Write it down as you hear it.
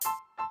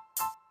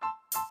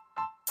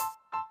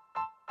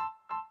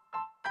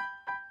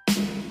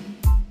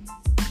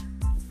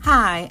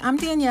Hi, I'm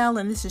Danielle,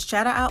 and this is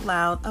Chatter Out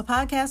Loud, a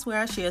podcast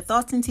where I share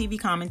thoughts and TV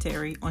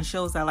commentary on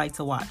shows I like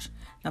to watch.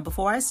 Now,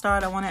 before I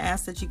start, I want to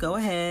ask that you go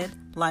ahead,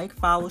 like,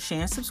 follow,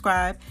 share, and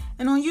subscribe.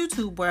 And on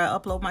YouTube, where I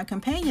upload my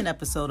companion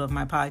episode of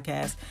my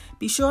podcast,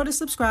 be sure to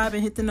subscribe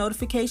and hit the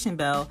notification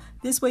bell.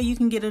 This way you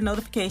can get a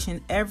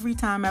notification every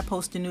time I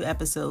post a new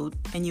episode,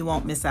 and you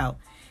won't miss out.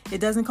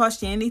 It doesn't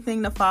cost you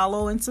anything to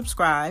follow and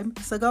subscribe,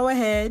 so go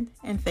ahead,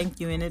 and thank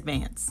you in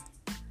advance.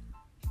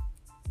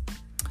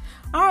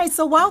 All right,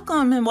 so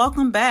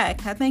welcome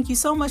back. I thank you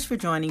so much for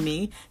joining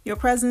me. Your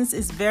presence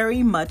is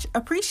very much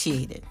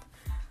appreciated.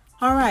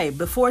 All right,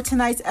 before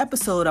tonight's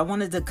episode, I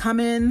wanted to come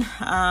in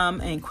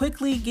and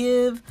quickly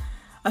give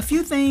a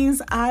few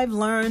things I've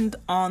learned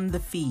on the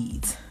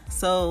feeds.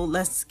 So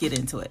let's get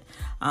into it.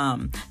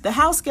 The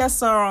house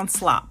guests are on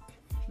slop.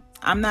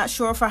 I'm not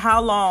sure for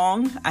how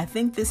long. I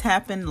think this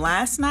happened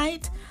last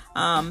night.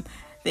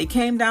 They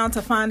came down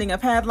to finding a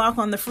padlock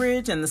on the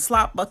fridge and the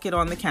slop bucket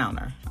on the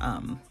counter.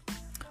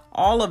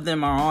 All of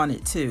them are on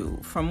it too.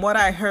 From what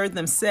I heard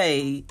them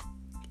say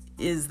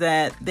is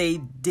that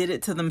they did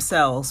it to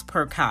themselves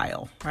per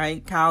Kyle,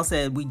 right? Kyle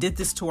said, we did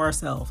this to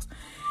ourselves.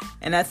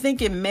 And I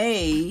think it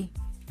may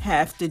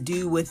have to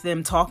do with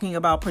them talking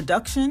about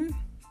production.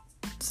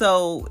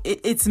 So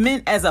it's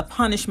meant as a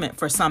punishment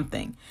for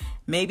something.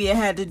 Maybe it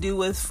had to do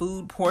with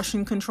food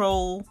portion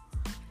control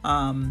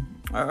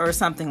or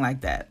something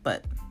like that.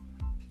 But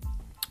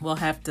we'll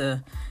have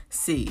to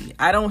see.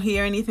 I don't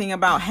hear anything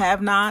about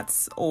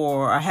have-nots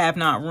or a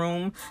have-not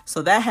room,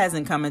 so that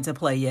hasn't come into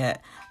play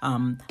yet.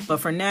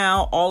 But for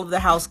now, all of the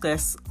house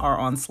guests are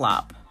on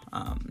slop.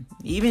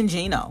 Even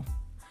Gino.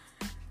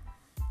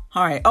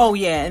 All right. Oh,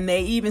 yeah. And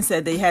they even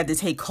said they had to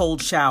take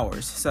cold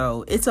showers.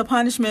 So it's a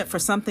punishment for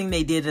something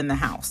they did in the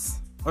house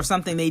or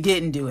something they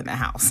didn't do in the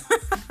house.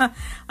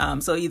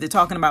 So either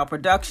talking about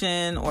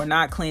production or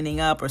not cleaning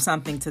up or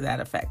something to that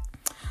effect.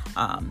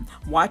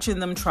 Watching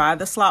them try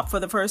the slop for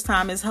the first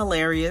time is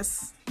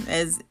hilarious,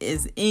 as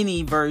is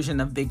any version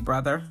of Big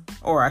Brother,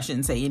 or I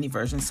shouldn't say any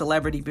version.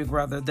 Celebrity Big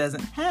Brother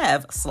doesn't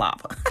have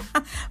slop.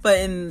 But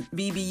in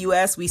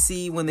BBUS, we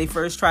see when they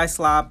first try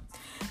slop,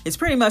 it's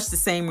pretty much the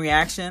same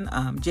reaction.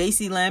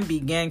 JC Lynn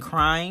began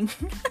crying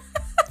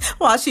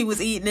while she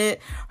was eating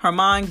it.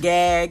 Herman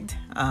gagged,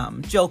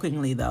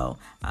 jokingly though.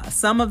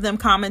 Some of them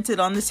commented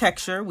on the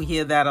texture. We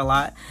hear that a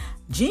lot.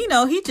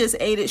 Gino, he just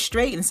ate it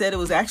straight and said it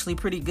was actually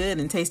pretty good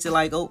and tasted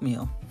like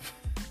oatmeal.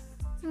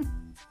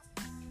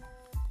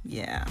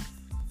 Yeah.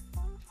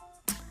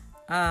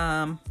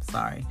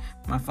 Sorry,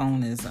 my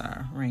phone is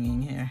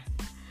ringing here.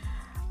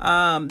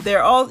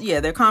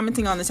 They're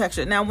commenting on the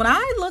texture. Now, when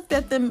I looked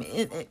at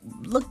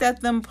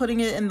them putting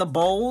it in the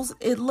bowls,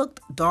 it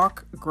looked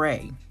dark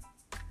gray.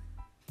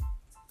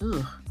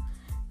 Ugh.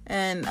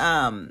 And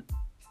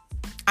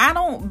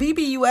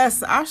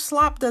BBUS, our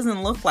slop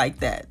doesn't look like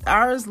that.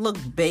 Ours look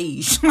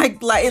beige.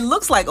 like it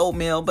looks like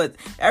oatmeal, but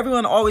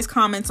everyone always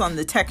comments on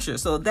the texture.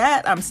 So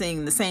that I'm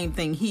seeing the same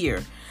thing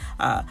here.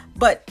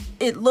 But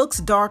it looks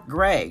dark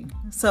gray.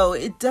 So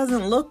it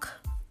doesn't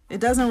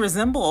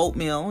resemble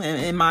oatmeal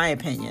in my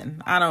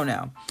opinion. I don't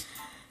know.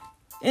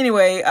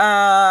 Anyway,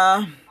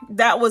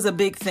 that was a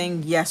big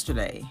thing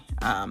yesterday.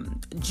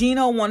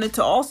 Gino wanted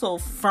to also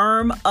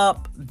firm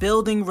up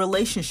building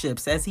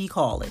relationships, as he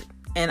called it.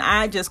 And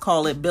I just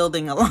call it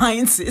building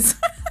alliances.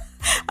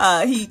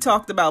 He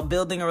talked about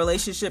building a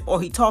relationship, or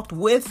he talked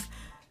with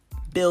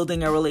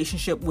building a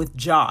relationship with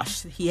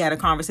Josh. He had a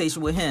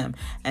conversation with him,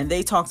 and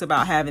they talked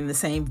about having the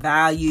same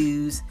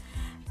values.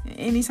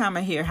 Anytime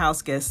I hear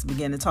house guests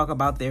begin to talk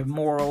about their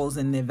morals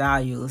and their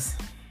values,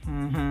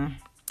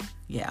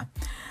 yeah.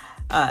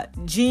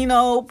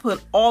 Gino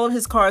put all of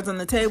his cards on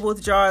the table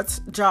with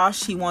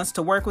Josh. He wants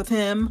to work with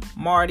him,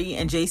 Marty,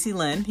 and JC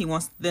Lynn. He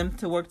wants them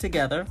to work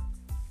together.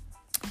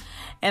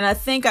 And I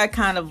think I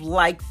kind of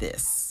like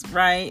this,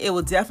 right? It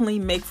will definitely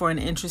make for an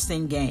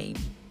interesting game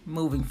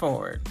moving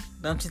forward.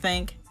 Don't you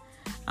think?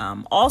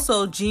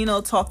 Also,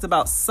 Gino talked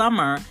about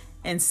Summer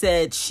and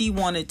said she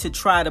wanted to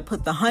try to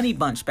put the Honey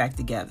Bunch back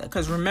together.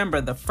 Because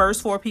remember, the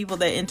first 4 people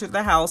that entered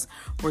the house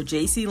were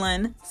JC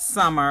Lynn,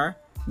 Summer,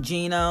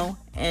 Gino,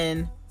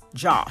 and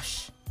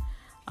Josh.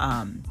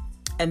 And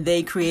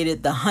they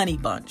created the Honey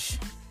Bunch.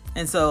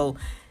 And so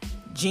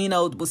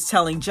Gino was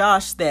telling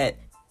Josh that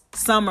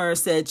Summer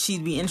said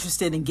she'd be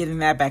interested in getting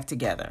that back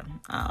together.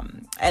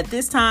 At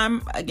this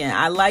time, again,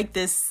 I like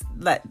this.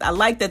 I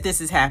like that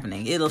this is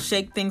happening. It'll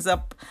shake things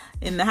up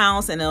in the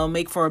house and it'll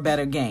make for a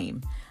better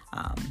game.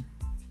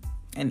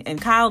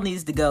 And Kyle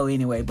needs to go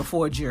anyway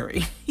before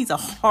jury. He's a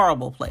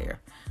horrible player.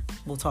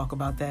 We'll talk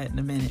about that in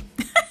a minute.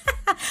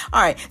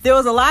 All right. There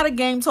was a lot of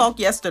game talk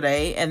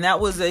yesterday, and that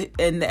was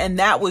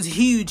that was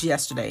huge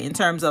yesterday in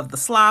terms of the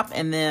slop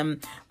and them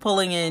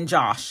pulling in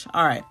Josh.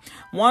 All right.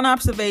 One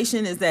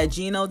observation is that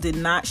Gino did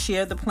not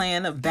share the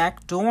plan of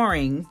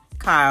backdooring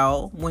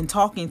Kyle when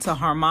talking to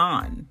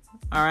Herman.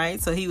 All right.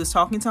 So he was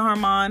talking to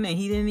Herman and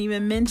he didn't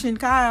even mention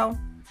Kyle.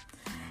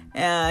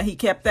 He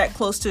kept that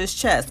close to his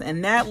chest.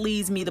 And that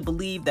leads me to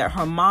believe that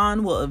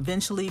Herman will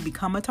eventually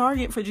become a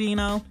target for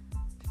Gino.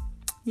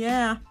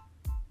 Yeah.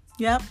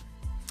 Yep.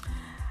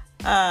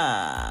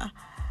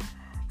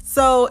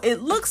 So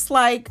it looks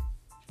like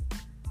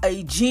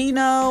a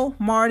Gino,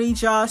 Marty,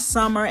 Josh,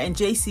 Summer, and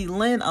JC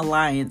Lynn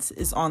alliance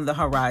is on the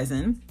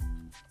horizon.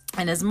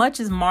 And as much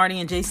as Marty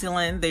and JC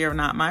Lynn, they are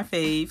not my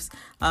faves.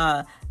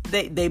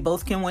 They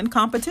both can win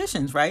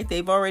competitions, right?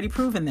 They've already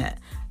proven that.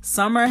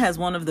 Summer has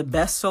one of the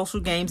best social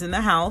games in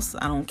the house.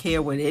 I don't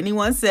care what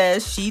anyone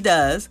says. She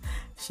does.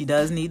 She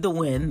does need to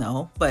win,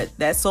 though. But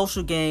that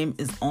social game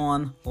is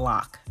on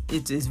lock.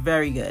 It is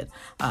very good.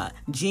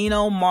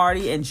 Gino,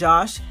 Marty, and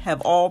Josh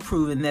have all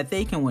proven that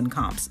they can win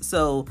comps.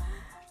 So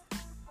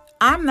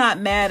I'm not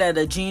mad at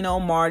a Gino,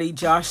 Marty,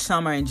 Josh,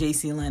 Summer, and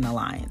JC Lynn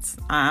alliance.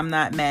 I'm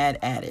not mad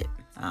at it.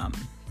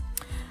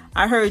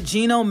 I heard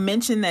Gino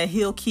mention that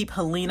he'll keep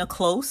Helena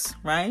close,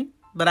 right?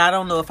 But I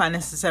don't know if I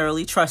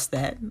necessarily trust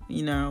that.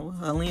 You know,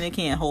 Helena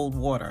can't hold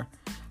water.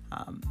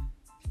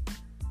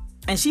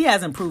 And she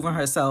hasn't proven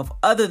herself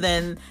other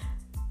than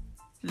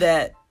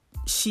that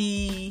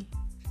she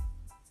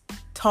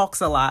talks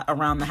a lot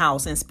around the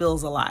house and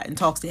spills a lot and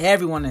talks to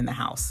everyone in the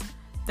house.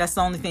 That's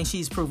the only thing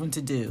she's proven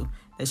to do,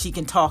 that she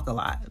can talk a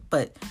lot.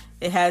 But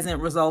it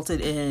hasn't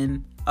resulted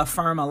in a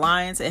firm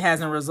alliance. It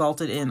hasn't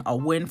resulted in a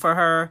win for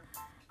her.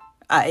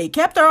 It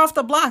kept her off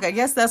the block. I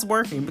guess that's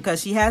working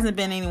because she hasn't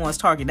been anyone's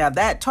target. Now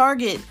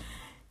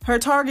her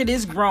target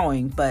is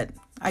growing, but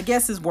I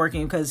guess it's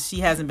working because she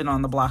hasn't been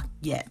on the block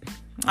yet.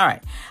 All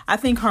right. I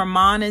think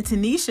Herman and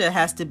Tanisha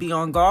has to be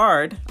on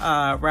guard,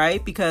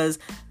 right? Because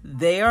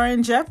they are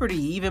in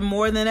jeopardy even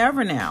more than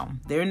ever now.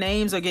 Their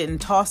names are getting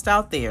tossed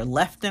out there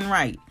left and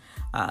right.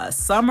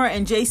 Summer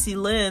and JC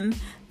Lynn,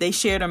 they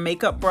shared a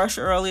makeup brush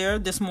earlier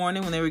this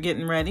morning when they were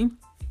getting ready.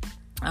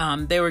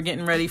 They were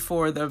getting ready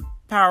for the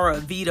Power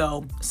of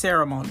Veto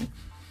ceremony.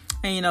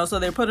 And, so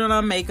they're putting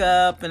on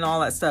makeup and all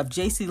that stuff.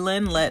 JC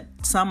Lynn let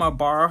Summer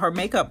borrow her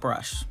makeup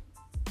brush.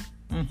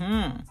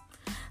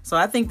 So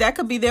I think that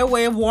could be their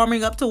way of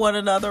warming up to one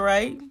another,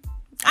 right?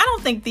 I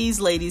don't think these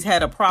ladies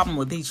had a problem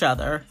with each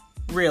other,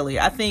 really.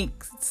 I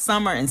think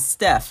Summer and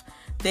Steph,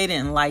 they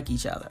didn't like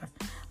each other.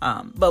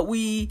 But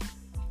we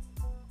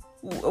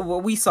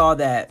saw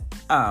that.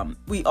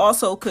 We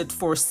also could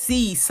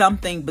foresee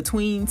something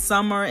between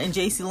Summer and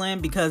JC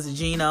Lynn because of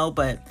Gino,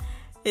 but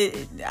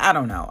I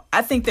don't know.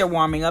 I think they're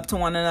warming up to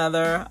one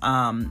another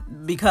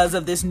because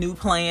of this new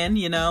plan,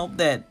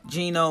 that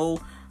Gino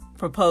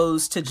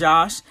proposed to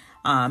Josh.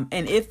 And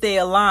if they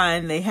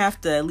align, they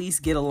have to at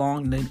least get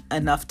along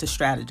enough to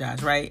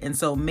strategize, right? And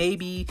so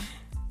maybe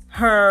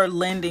her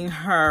lending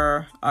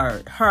her,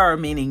 or her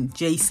meaning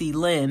JC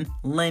Lynn,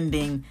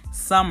 lending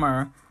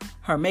Summer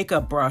her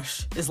makeup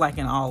brush is like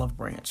an olive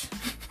branch,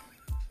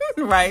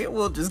 right?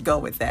 We'll just go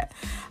with that.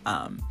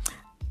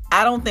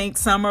 I don't think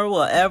Summer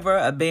will ever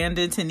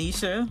abandon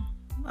Tanisha.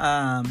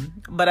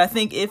 But I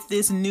think if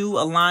this new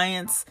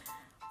alliance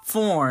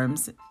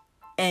forms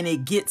and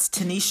it gets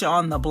Tanisha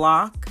on the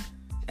block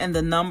and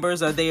the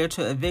numbers are there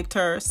to evict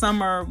her,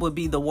 Summer would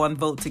be the one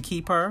vote to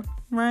keep her,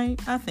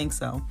 right? I think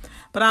so.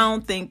 But I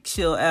don't think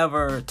she'll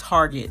ever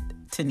target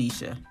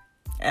Tanisha,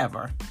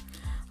 ever.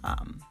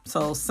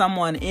 So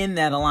someone in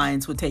that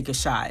alliance would take a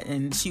shot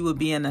and she would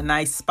be in a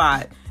nice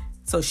spot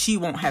so she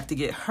won't have to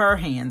get her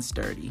hands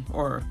dirty,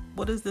 or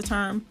what is the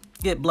term?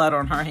 Get blood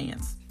on her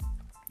hands.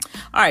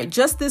 All right,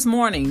 just this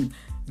morning,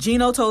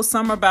 Gino told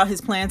Summer about his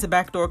plan to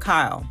backdoor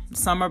Kyle.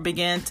 Summer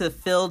began to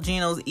fill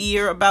Gino's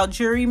ear about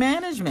jury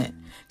management.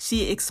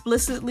 She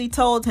explicitly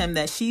told him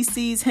that she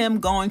sees him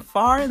going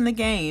far in the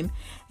game,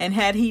 and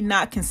had he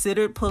not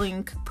considered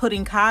putting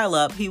Kyle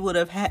up, he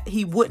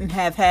wouldn't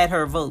have had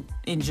her vote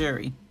in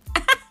jury.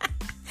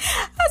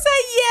 I said,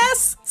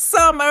 yes,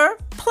 Summer,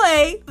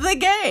 play the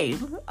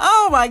game.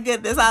 Oh my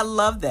goodness, I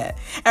love that.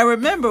 And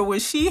remember, when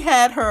she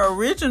had her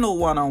original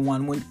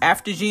one-on-one,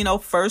 after Gino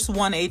first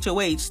won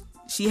HOH,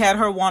 she had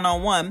her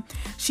one-on-one,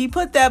 she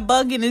put that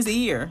bug in his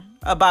ear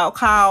about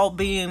Kyle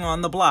being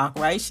on the block,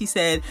 right? She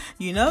said,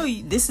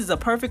 this is a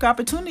perfect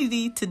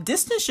opportunity to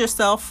distance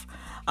yourself,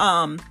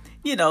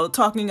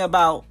 talking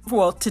about,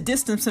 to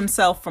distance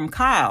himself from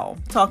Kyle,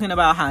 talking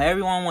about how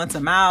everyone wants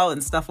him out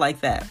and stuff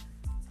like that.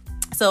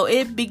 So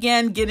it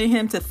began getting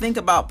him to think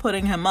about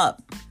putting him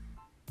up,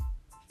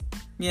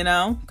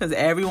 because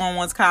everyone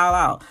wants Kyle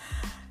out.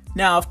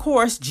 Now, of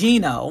course,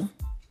 Gino,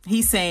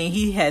 he's saying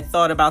he had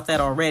thought about that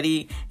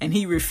already, and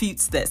he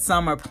refutes that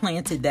Summer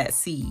planted that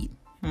seed.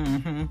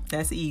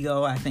 That's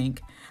ego, I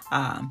think.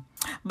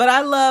 But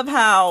I love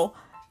how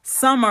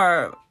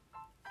Summer,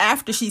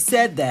 after she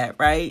said that,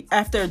 right?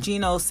 After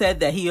Gino said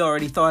that he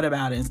already thought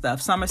about it and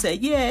stuff, Summer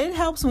said, yeah, it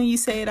helps when you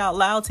say it out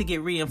loud to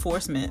get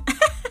reinforcement.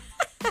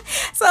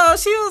 So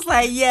she was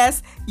like,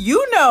 yes,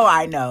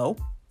 I know.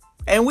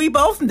 And we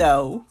both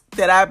know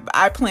that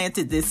I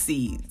planted this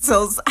seed.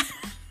 So,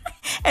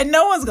 and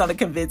no one's going to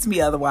convince me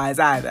otherwise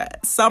either.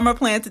 Summer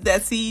planted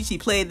that seed. She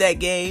played that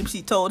game.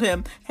 She told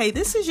him, hey,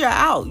 this is your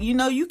out.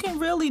 You can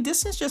really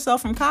distance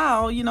yourself from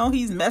Kyle.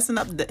 He's messing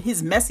up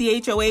his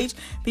messy HOH.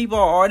 People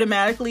are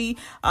automatically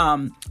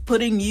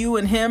putting you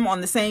and him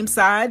on the same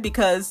side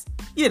because,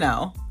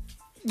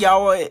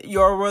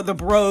 y'all were the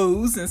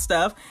bros and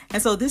stuff.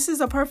 And so this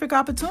is a perfect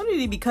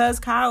opportunity because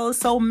Kyle is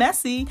so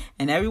messy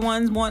and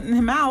everyone's wanting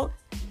him out.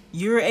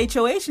 You're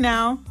HOH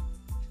now.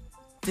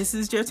 This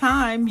is your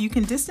time. You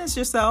can distance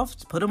yourself,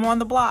 put him on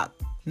the block.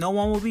 No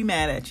one will be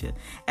mad at you.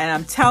 And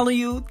I'm telling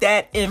you,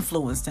 that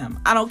influenced him.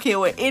 I don't care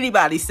what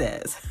anybody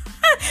says.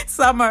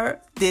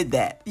 Summer did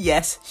that.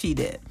 Yes, she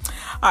did.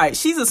 All right,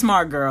 she's a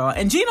smart girl.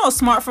 And Gino's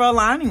smart for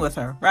aligning with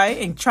her, right?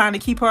 And trying to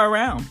keep her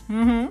around.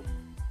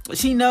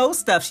 She knows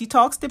stuff. She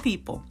talks to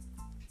people.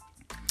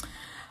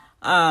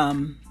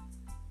 And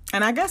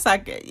I guess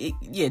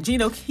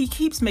Gino, he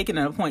keeps making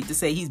it a point to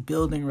say he's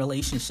building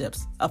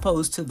relationships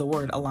opposed to the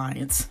word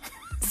alliance.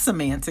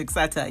 Semantics,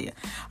 I tell you.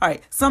 All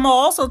right. Summer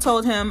also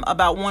told him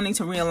about wanting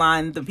to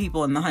realign the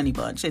people in the Honey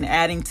Bunch and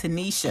adding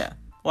Tanisha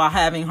while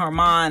having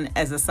Herman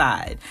as a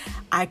side.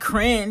 I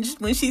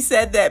cringed when she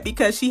said that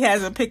because she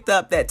hasn't picked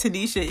up that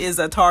Tanisha is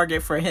a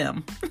target for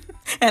him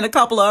and a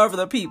couple of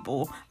other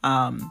people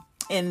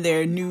in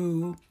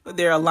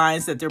their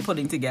alliance that they're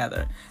putting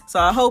together. So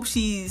I hope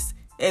she's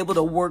able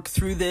to work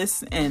through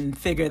this and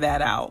figure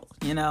that out,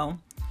 you know.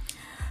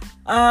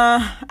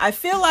 I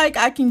feel like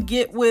I can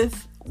get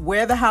with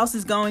where the house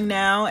is going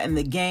now, and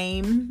the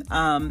game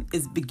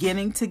is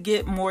beginning to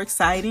get more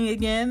exciting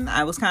again.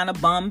 I was kind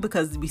of bummed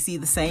because we see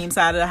the same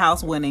side of the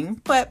house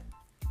winning, but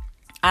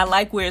I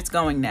like where it's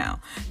going now.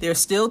 There's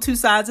still two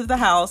sides of the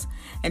house,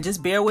 and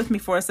just bear with me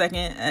for a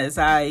second as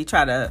I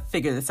try to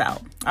figure this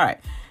out. All right.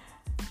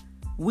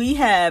 We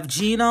have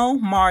Gino,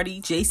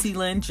 Marty, JC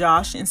Lynn,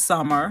 Josh, and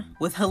Summer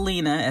with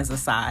Helena as a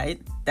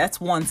side.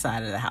 That's one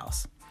side of the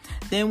house.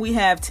 Then we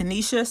have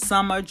Tanisha,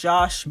 Summer,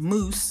 Josh,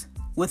 Moose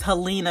with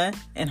Helena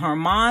and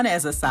Herman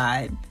as a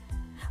side.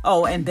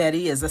 Oh, and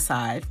Betty as a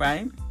side,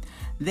 right?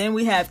 Then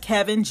we have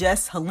Kevin,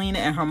 Jess, Helena,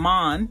 and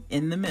Herman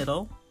in the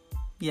middle.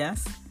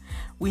 Yes.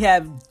 We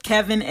have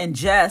Kevin and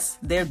Jess.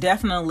 They're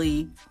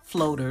definitely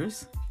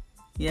floaters.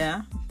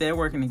 Yeah, they're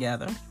working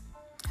together.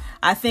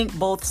 I think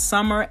both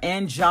Summer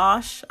and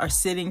Josh are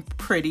sitting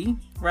pretty,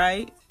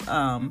 right?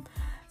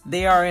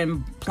 They are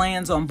in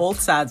plans on both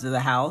sides of the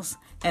house,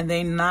 and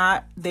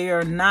they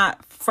are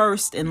not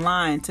first in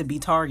line to be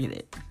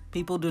targeted.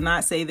 People do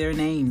not say their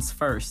names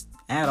first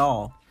at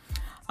all.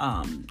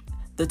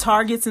 The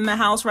targets in the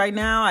house right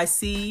now, I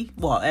see,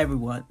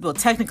 everyone. Well,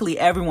 technically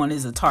everyone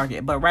is a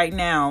target, but right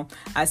now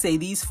I say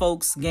these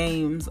folks'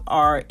 games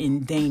are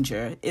in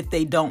danger if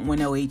they don't win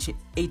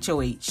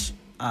HOH.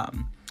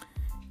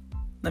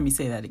 Let me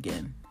say that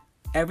again.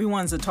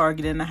 Everyone's a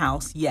target in the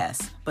house,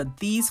 yes. But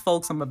these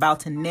folks I'm about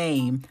to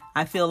name,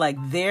 I feel like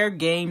their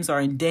games are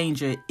in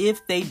danger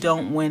if they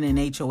don't win an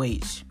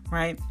HOH,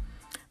 right?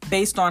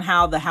 Based on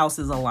how the house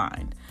is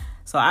aligned.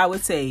 So I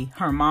would say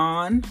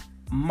Herman,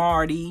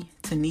 Marty,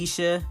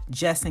 Tanisha,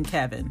 Jess, and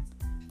Kevin.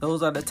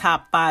 Those are the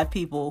top 5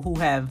 people who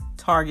have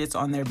targets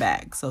on their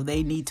back. So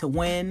they need to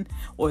win,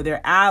 or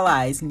their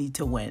allies need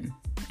to win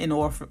in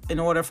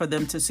order for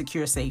them to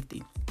secure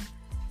safety.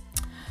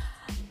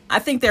 I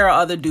think there are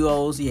other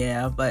duos,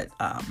 yeah, but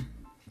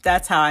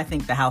that's how I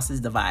think the house is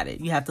divided.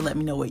 You have to let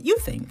me know what you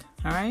think,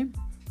 all right?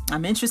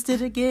 I'm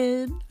interested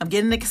again. I'm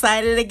getting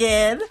excited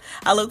again.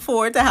 I look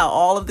forward to how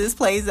all of this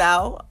plays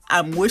out.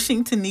 I'm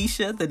wishing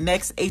Tanisha the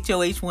next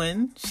HOH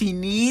win. She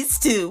needs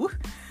to,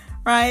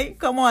 right?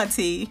 Come on,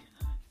 T.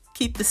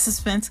 Keep the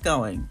suspense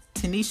going.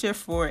 Tanisha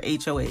for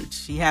HOH.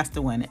 She has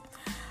to win it.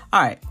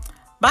 All right.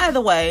 By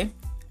the way,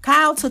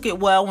 Kyle took it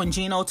well when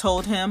Gino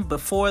told him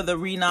before the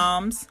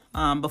renoms,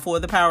 before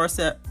the power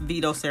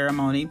veto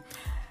ceremony.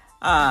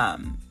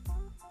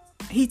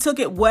 He took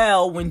it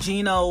well when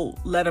Gino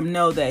let him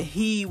know that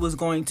he was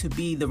going to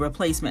be the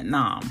replacement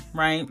nom,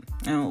 right?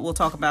 And we'll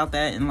talk about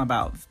that in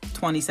about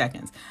 20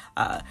 seconds.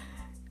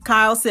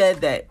 Kyle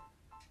said that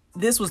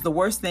this was the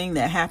worst thing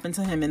that happened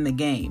to him in the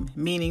game,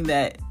 meaning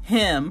that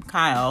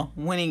Kyle,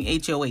 winning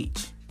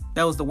HOH.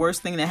 That was the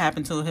worst thing that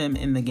happened to him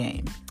in the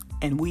game.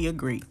 And we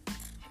agree.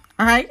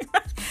 All right.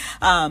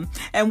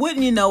 And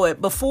wouldn't you know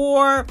it,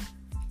 before,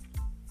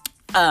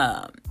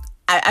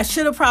 I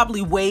should have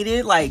probably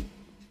waited like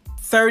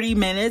 30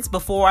 minutes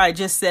before I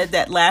just said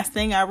that last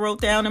thing I wrote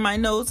down in my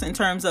notes in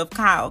terms of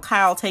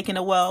Kyle taking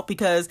it well,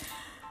 because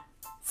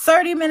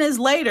 30 minutes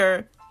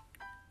later,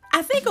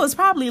 I think it was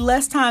probably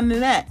less time than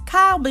that,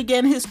 Kyle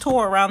began his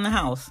tour around the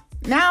house.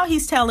 Now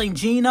he's telling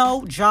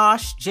Gino,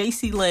 Josh,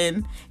 JC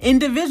Lynn,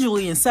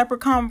 individually in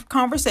separate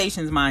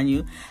conversations, mind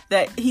you,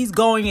 that he's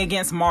going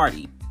against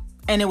Marty.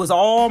 And it was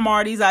all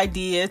Marty's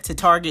idea to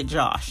target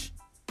Josh.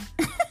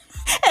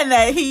 And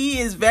that he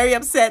is very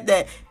upset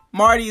that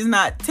Marty is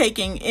not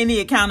taking any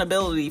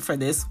accountability for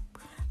this.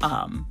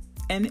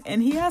 And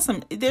he has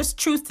there's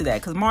truth to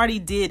that, because Marty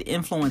did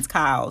influence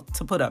Kyle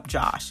to put up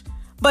Josh.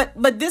 But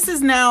this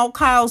is now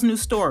Kyle's new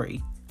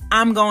story.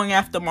 I'm going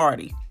after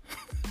Marty.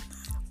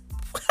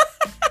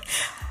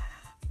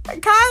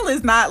 Kyle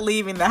is not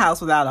leaving the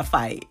house without a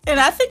fight. And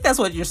I think that's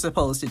what you're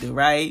supposed to do,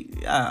 right?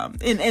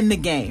 In the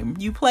game.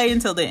 You play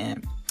until the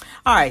end.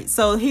 All right,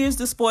 so here's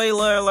the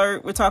spoiler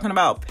alert. We're talking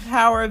about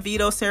power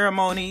veto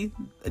ceremony.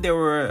 There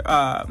were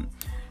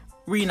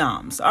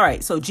Renoms. All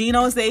right, so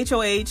Gino is the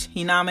HOH.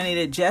 He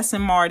nominated Jess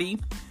and Marty.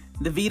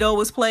 The veto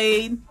was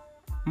played.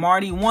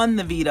 Marty won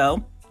the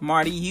veto.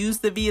 Marty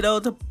used the veto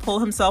to pull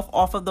himself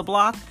off of the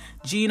block.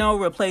 Gino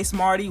replaced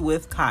Marty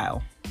with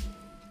Kyle.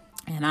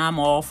 And I'm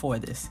all for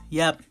this.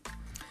 Yep.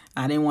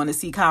 I didn't want to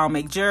see Kyle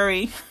make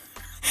jury.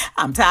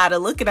 I'm tired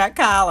of looking at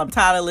Kyle. I'm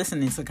tired of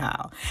listening to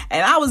Kyle.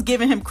 And I was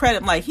giving him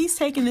credit. Like, he's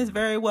taking this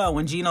very well.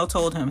 When Gino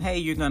told him, hey,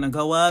 you're going to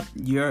go up.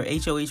 Your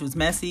HOH was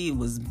messy. It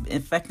was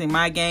affecting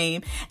my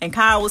game. And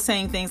Kyle was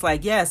saying things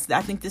like, yes,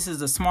 I think this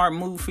is a smart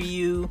move for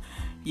you.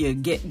 You're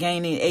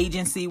gaining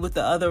agency with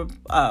the other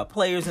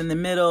players in the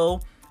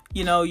middle.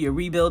 You know, you're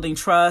rebuilding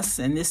trust.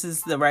 And this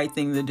is the right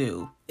thing to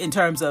do in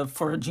terms of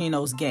for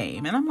Gino's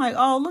game. And I'm like,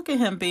 oh, look at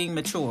him being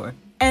mature.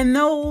 And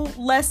no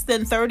less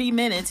than 30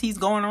 minutes, he's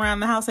going around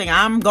the house saying,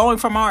 I'm going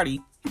for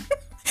Marty.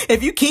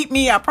 If you keep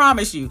me, I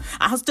promise you,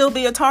 I'll still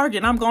be a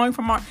target. I'm going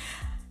for Marty.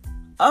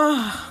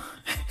 Oh,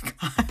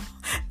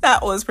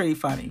 that was pretty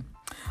funny.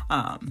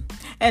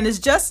 And it's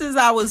just as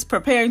I was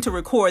preparing to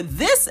record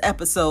this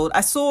episode, I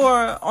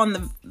saw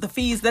on the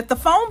feeds that the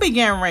phone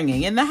began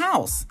ringing in the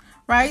house.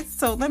 Right?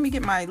 So let me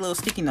get my little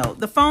sticky note.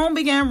 The phone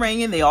began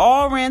ringing. They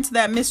all ran to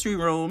that mystery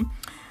room.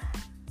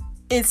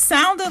 It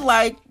sounded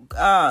like,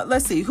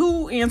 let's see,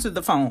 who answered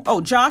the phone?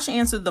 Oh, Josh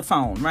answered the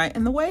phone, right?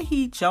 And the way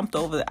he jumped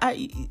over,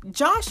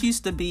 Josh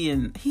used to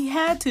be he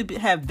had to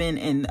have been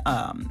in,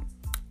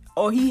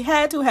 or he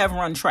had to have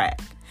run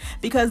track,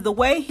 because the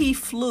way he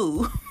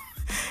flew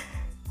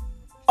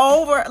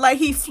over, like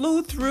he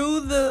flew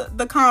through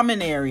the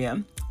common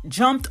area,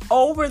 jumped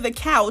over the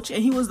couch,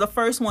 and he was the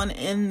first one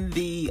in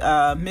the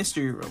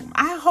mystery room.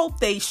 I hope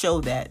they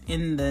show that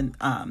in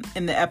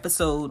the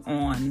episode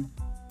on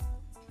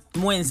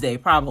Wednesday,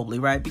 probably,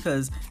 right?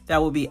 Because that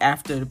will be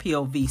after the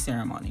POV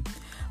ceremony.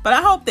 But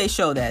I hope they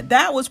show that.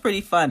 That was pretty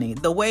funny.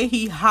 The way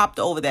he hopped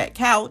over that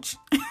couch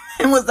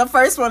and was the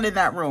first one in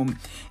that room.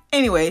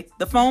 Anyway,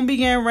 the phone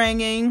began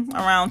ringing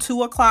around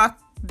 2:00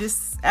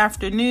 this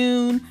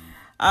afternoon.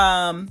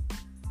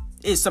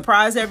 It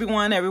surprised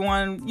everyone.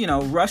 Everyone,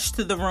 rushed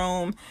to the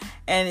room.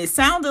 And it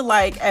sounded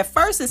like, at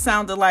first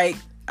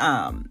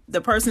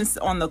the person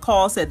on the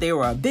call said they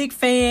were a big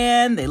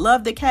fan. They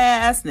loved the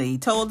cast. They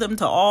told them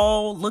to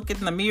all look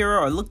in the mirror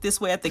or look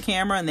this way at the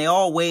camera, and they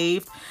all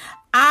waved.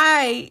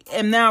 I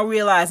am now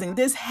realizing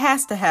this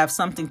has to have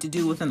something to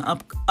do with an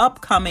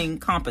upcoming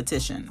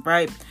competition,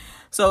 right?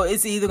 So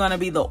it's either going to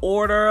be the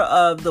order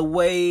of the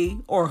way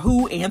or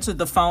who answered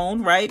the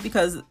phone, right?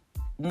 Because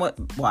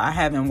I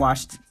haven't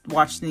watched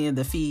any of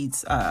the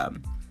feeds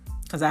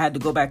because I had to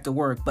go back to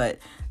work. But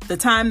the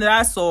time that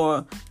I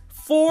saw,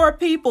 4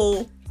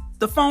 people,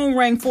 the phone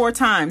rang 4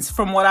 times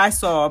from what I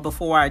saw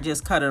before I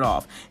just cut it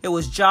off. It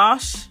was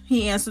Josh.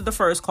 He answered the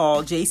first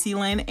call. JC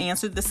Lynn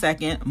answered the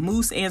second.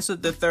 Moose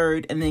answered the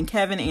third. And then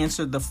Kevin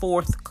answered the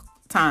 4th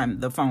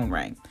time the phone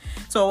rang.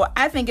 So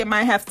I think it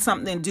might have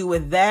something to do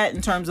with that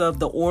in terms of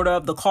the order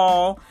of the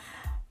call.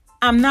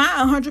 I'm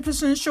not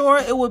 100% sure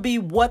it would be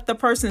what the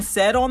person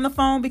said on the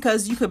phone,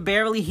 because you could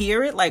barely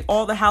hear it. Like,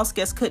 all the house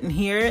guests couldn't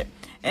hear it,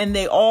 and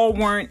they all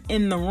weren't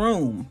in the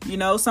room.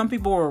 Some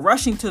people were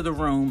rushing to the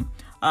room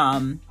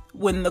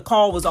when the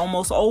call was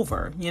almost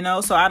over,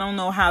 so I don't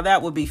know how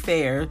that would be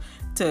fair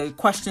to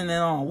question it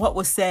on what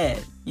was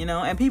said,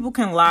 and people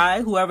can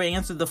lie. Whoever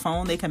answered the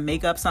phone, they can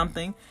make up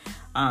something.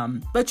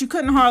 But you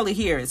couldn't hardly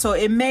hear it. So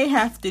it may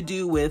have to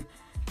do with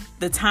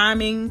the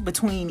timing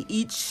between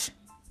each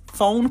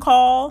phone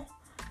call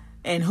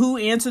and who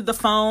answered the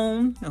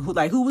phone,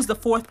 who was the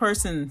 4th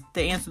person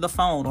to answer the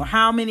phone, or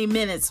how many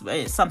minutes,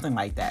 something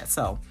like that.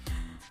 So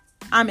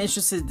I'm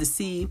interested to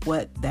see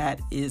what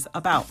that is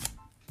about.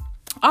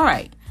 All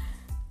right.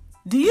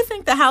 Do you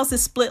think the house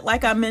is split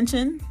like I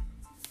mentioned?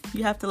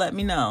 You have to let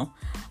me know.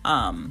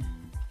 And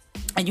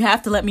you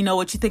have to let me know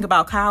what you think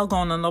about Kyle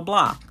going on the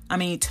block. I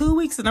mean, 2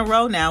 weeks in a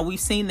row now, we've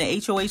seen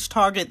the HOH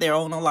target their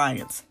own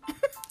alliance.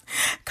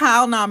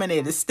 Kyle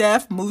nominated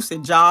Steph, Moose,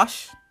 and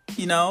Josh.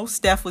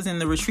 Steph was in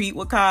the retreat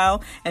with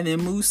Kyle, and then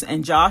Moose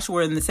and Josh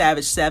were in the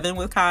Savage 7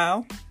 with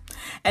Kyle.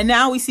 And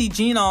now we see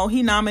Gino,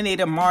 he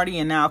nominated Marty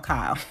and now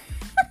Kyle.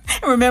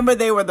 Remember,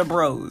 they were the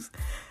bros.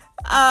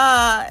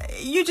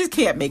 You just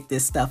can't make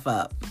this stuff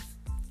up.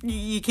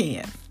 You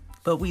can't.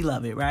 But we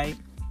love it, right?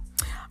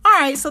 All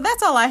right, so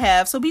that's all I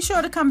have. So be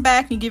sure to come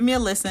back and give me a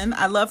listen.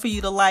 I'd love for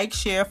you to like,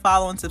 share,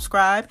 follow, and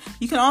subscribe.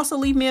 You can also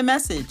leave me a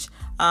message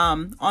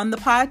on the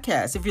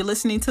podcast. If you're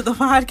listening to the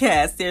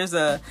podcast, there's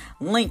a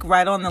link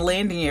right on the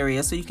landing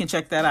area, so you can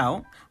check that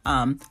out.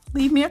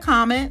 Leave me a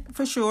comment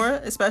for sure,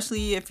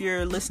 especially if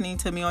you're listening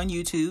to me on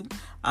YouTube.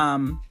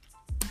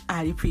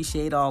 I'd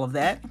appreciate all of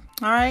that.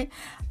 All right.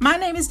 My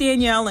name is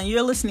Danielle, and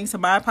you're listening to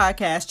my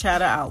podcast,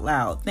 Chatter Out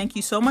Loud. Thank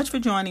you so much for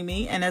joining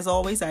me. And as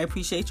always, I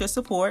appreciate your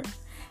support.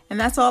 And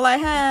that's all I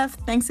have.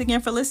 Thanks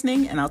again for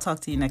listening, and I'll talk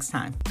to you next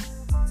time.